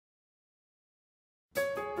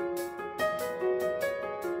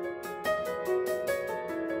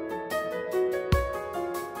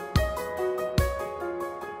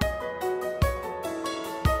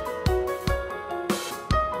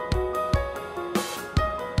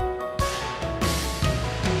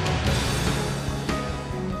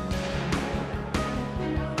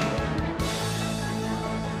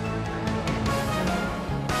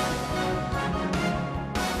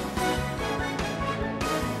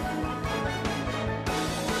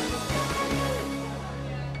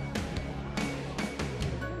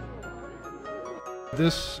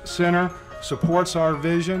This center supports our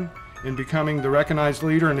vision in becoming the recognized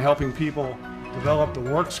leader in helping people develop the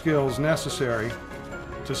work skills necessary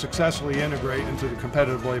to successfully integrate into the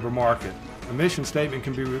competitive labor market. A mission statement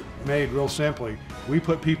can be made real simply: we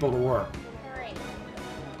put people to work.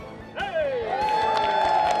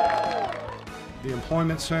 The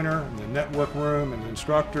Employment Center and the Network Room and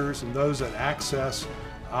instructors and those that access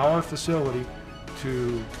our facility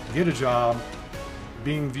to get a job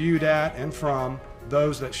being viewed at and from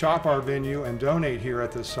those that shop our venue and donate here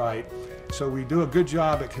at this site. So we do a good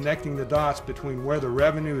job at connecting the dots between where the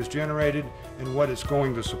revenue is generated and what it's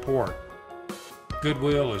going to support.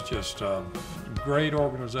 Goodwill is just a great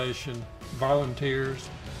organization. Volunteers,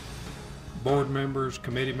 board members,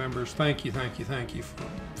 committee members, thank you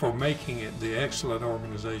for making it the excellent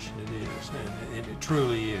organization it is, and it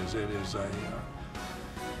truly is. It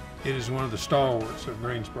is one of the stalwarts of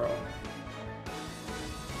Greensboro.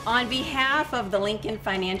 On behalf of the Lincoln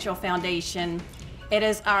Financial Foundation, it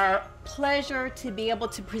is our pleasure to be able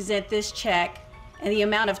to present this check in the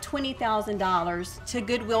amount of $20,000 to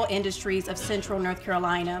Goodwill Industries of Central North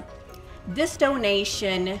Carolina. This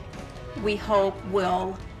donation, we hope,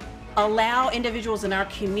 will allow individuals in our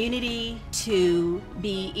community to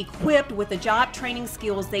be equipped with the job training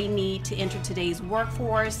skills they need to enter today's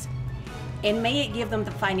workforce, and may it give them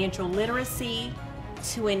the financial literacy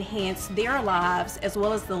to enhance their lives as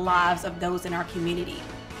well as the lives of those in our community.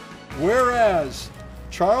 Whereas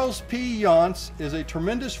Charles P. Younce is a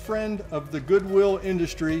tremendous friend of the Goodwill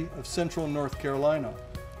industry of Central North Carolina.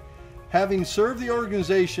 Having served the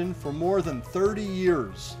organization for more than 30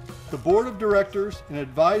 years, the Board of Directors and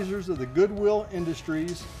Advisors of the Goodwill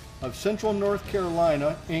Industries of Central North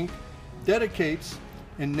Carolina, Inc. dedicates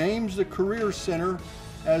and names the Career Center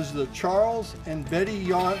as the Charles and Betty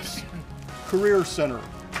Younce Career Center.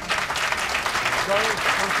 Charles,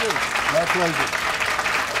 thank you. My pleasure.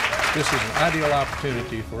 This is an ideal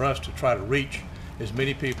opportunity for us to try to reach as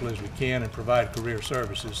many people as we can and provide career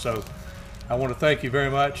services. So I want to thank you very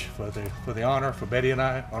much for the honor for Betty and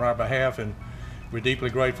I on our behalf, and we're deeply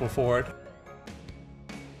grateful for it.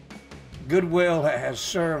 Goodwill has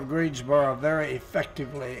served Greensboro very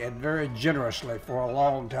effectively and very generously for a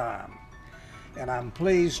long time. And I'm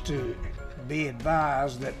pleased to be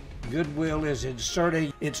advised that Goodwill is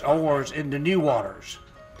inserting its oars into new waters.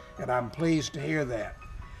 And I'm pleased to hear that.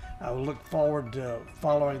 I will look forward to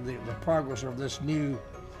following the progress of this new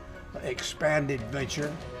expanded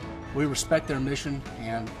venture. We respect their mission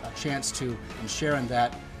and a chance to share in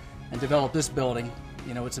that and develop this building.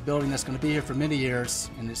 You know, it's a building that's going to be here for many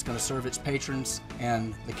years, and it's going to serve its patrons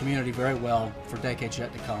and the community very well for decades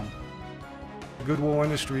yet to come. Goodwill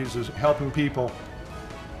Industries is helping people,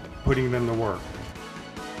 putting them to work.